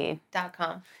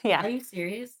NYC.com. Yeah. Are you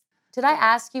serious? Did I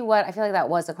ask you I feel like that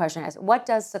was a question I asked. What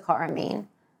does Sakara mean?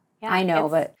 Yeah, I know,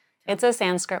 but... It's a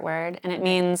Sanskrit word, and it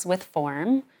means with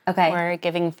form. Okay. Or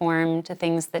giving form to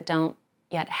things that don't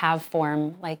yet have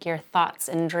form, like your thoughts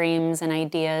and dreams and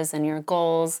ideas and your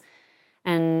goals.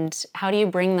 And how do you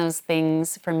bring those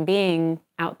things from being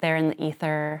out there in the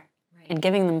ether and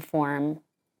giving them form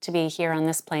to be here on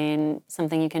this plane,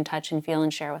 something you can touch and feel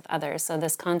and share with others? So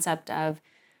this concept of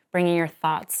bringing your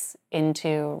thoughts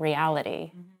into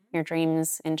reality your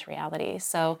dreams into reality.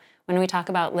 So when we talk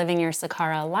about living your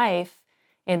Sakara life,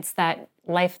 it's that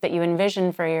life that you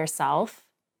envision for yourself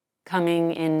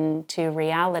coming into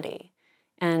reality.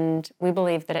 And we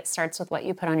believe that it starts with what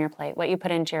you put on your plate, what you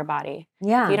put into your body.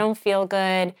 Yeah. If you don't feel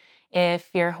good, if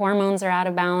your hormones are out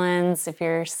of balance, if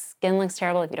your skin looks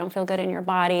terrible, if you don't feel good in your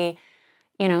body,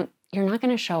 you're not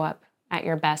going to show up at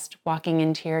your best walking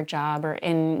into your job or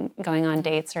in going on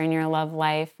dates or in your love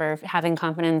life or having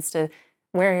confidence to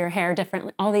wear your hair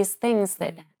differently, all these things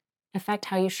that affect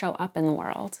how you show up in the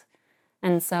world.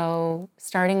 And so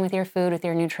starting with your food, with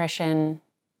your nutrition,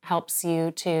 helps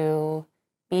you to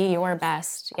be your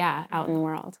best, out in the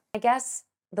world. I guess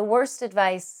the worst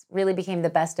advice really became the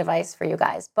best advice for you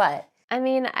guys, but I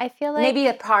mean, I feel like maybe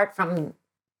apart from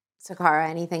Sakara,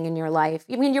 anything in your life.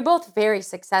 I mean, you're both very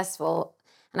successful.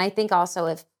 And I think also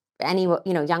if any,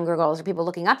 younger girls or people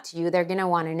looking up to you, they're going to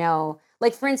want to know.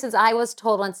 Like, for instance, I was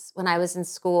told once when I was in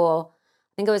school,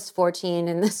 I think I was 14,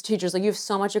 and this teacher's like, you have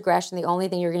so much aggression. The only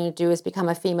thing you're going to do is become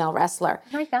a female wrestler.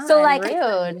 oh my God, So, like,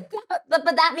 rude. but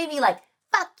that made me like,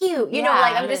 fuck you.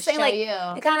 I'm just saying, like,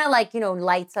 it kind of like,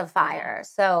 lights a fire.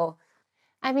 So,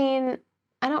 I mean,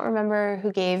 I don't remember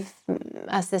who gave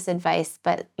us this advice,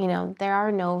 but, there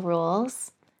are no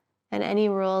rules. And any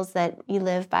rules that you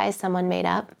live by, someone made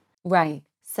up. right.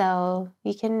 So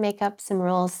you can make up some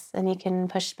rules and you can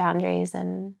push boundaries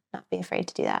and not be afraid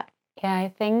to do that. Yeah, I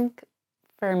think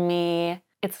for me,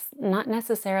 it's not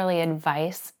necessarily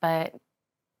advice, but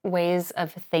ways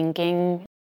of thinking.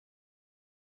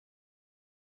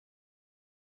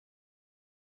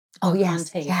 Oh, On yes.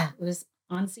 tape. Yeah. It was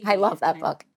on CD. I love that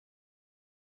book.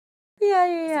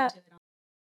 Yeah.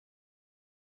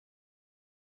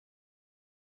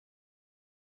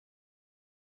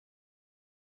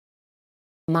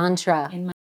 Mantra. In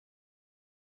my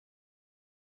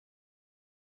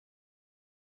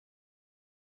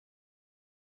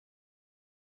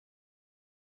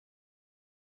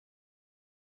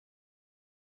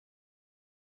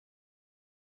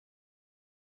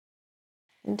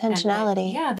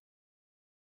Intentionality. Yeah,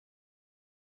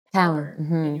 Power.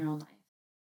 in your own life.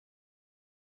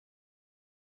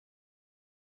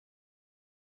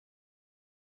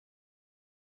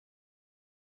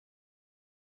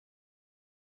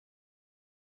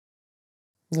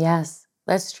 Yes,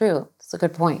 that's true. That's a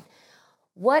good point.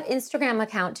 What Instagram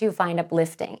account do you find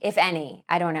uplifting, if any?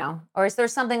 I don't know. Or is there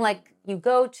something like you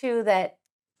go to that,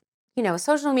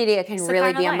 social media can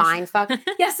really Sakara be a Life. mind fuck.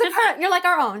 Yes, you're like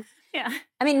our own. Yeah.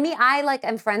 I mean,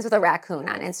 I'm friends with a raccoon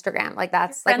on Instagram. Like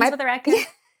that's like Friends with a raccoon.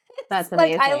 That's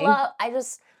amazing.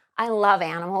 I love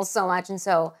animals so much. And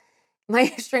so my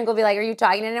shrink will be like, are you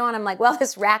talking to anyone? I'm like, well,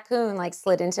 this raccoon like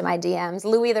slid into my DMs.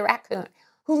 Louis the raccoon,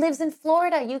 who lives in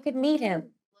Florida. You could meet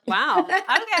him. Wow.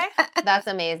 Okay. That's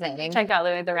amazing. Check out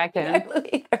Louis the raccoon.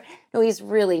 No, he's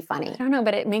really funny. I don't know,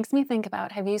 but it makes me think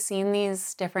about, have you seen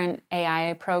these different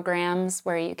AI programs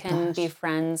where you can be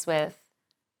friends with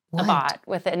a bot,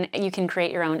 you can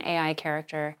create your own AI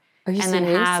character Are you and serious?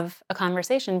 then have a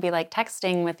conversation, be like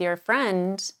texting with your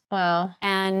friend, Wow.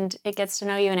 and it gets to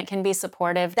know you and it can be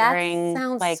supportive That during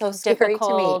sounds like so scary to me.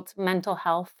 difficult mental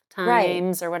health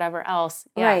times or whatever else.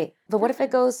 Yeah. Right. But what if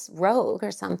it goes rogue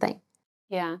or something?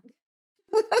 Yeah.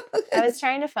 I was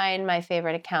trying to find my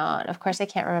favorite account. Of course, I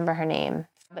can't remember her name,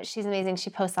 but she's amazing. She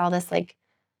posts all this like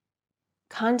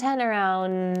content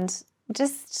around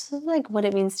just like what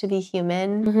it means to be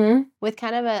human with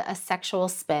kind of a sexual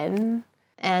spin.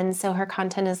 And so her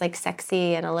content is like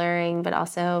sexy and alluring, but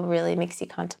also really makes you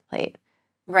contemplate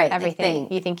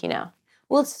everything you think you know.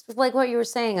 Well, it's like what you were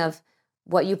saying of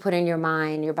what you put in your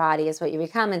mind, your body is what you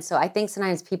become. And so I think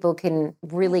sometimes people can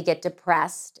really get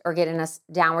depressed or get in a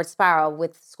downward spiral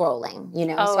with scrolling,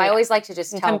 Oh, so I always like to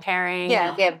just tell comparing.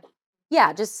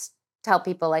 just tell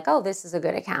people like, oh, this is a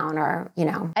good account or,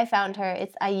 I found her.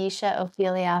 It's Aisha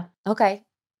Ophelia. Okay.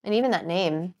 And even that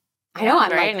name, I know. I'm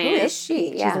great like, name. who is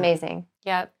she? she's amazing.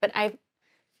 Yeah, but I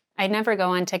never go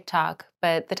on TikTok,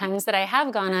 but the times that I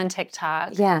have gone on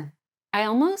TikTok, Yeah. I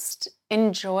almost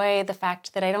enjoy the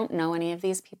fact that I don't know any of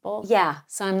these people. Yeah.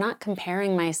 So I'm not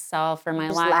comparing myself or my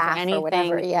Just life laugh or anything. or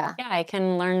whatever. Yeah. Yeah, I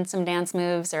can learn some dance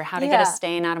moves or how to get a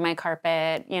stain out of my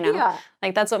carpet, Yeah.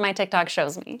 Like that's what my TikTok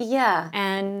shows me. Yeah.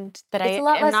 And that It's a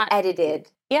lot am less not edited.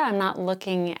 Yeah, I'm not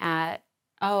looking at,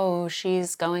 oh,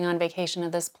 she's going on vacation to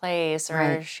this place or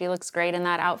Right. she looks great in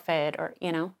that outfit or,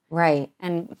 Right.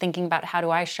 and thinking about how do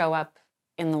I show up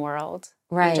in the world.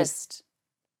 Right. And just,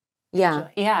 Yeah.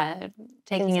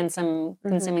 taking in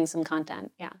consuming some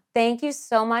content. Yeah. Thank you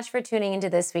so much for tuning into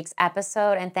this week's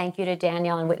episode. And thank you to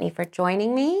Danielle and Whitney for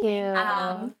joining me.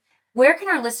 Thank you. Where can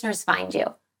our listeners find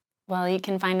you? Well, you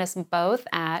can find us both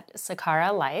at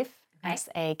Sakara Life,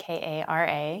 Okay.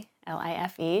 Sakara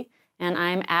Life, and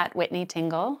I'm at Whitney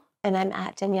Tingle. And I'm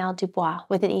at Danielle DuBoise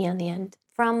with an E on the end.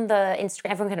 From the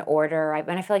Instagram, everyone can order.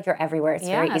 And I feel like you're everywhere. It's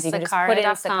very easy. You can just put in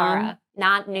Sakara.com. Sakara,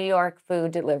 not New York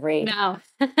food delivery. No.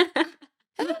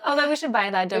 Although we should buy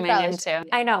that domain name too.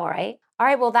 I know, right? All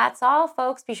right, well, that's all,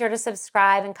 folks. Be sure to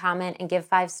subscribe and comment and give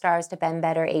 5 stars to Ben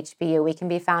Better HBU. We can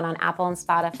be found on Apple and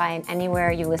Spotify and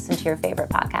anywhere you listen to your favorite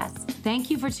podcasts.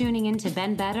 Thank you for tuning in to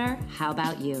Ben Better, How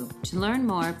About You? To learn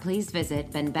more, please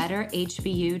visit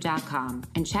benbetterhbu.com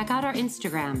and check out our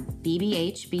Instagram,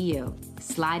 BBHBU.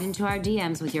 Slide into our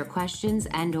DMs with your questions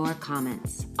and or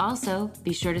comments. Also,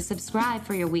 be sure to subscribe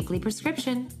for your weekly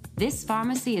prescription. This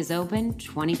pharmacy is open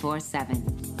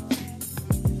 24/7.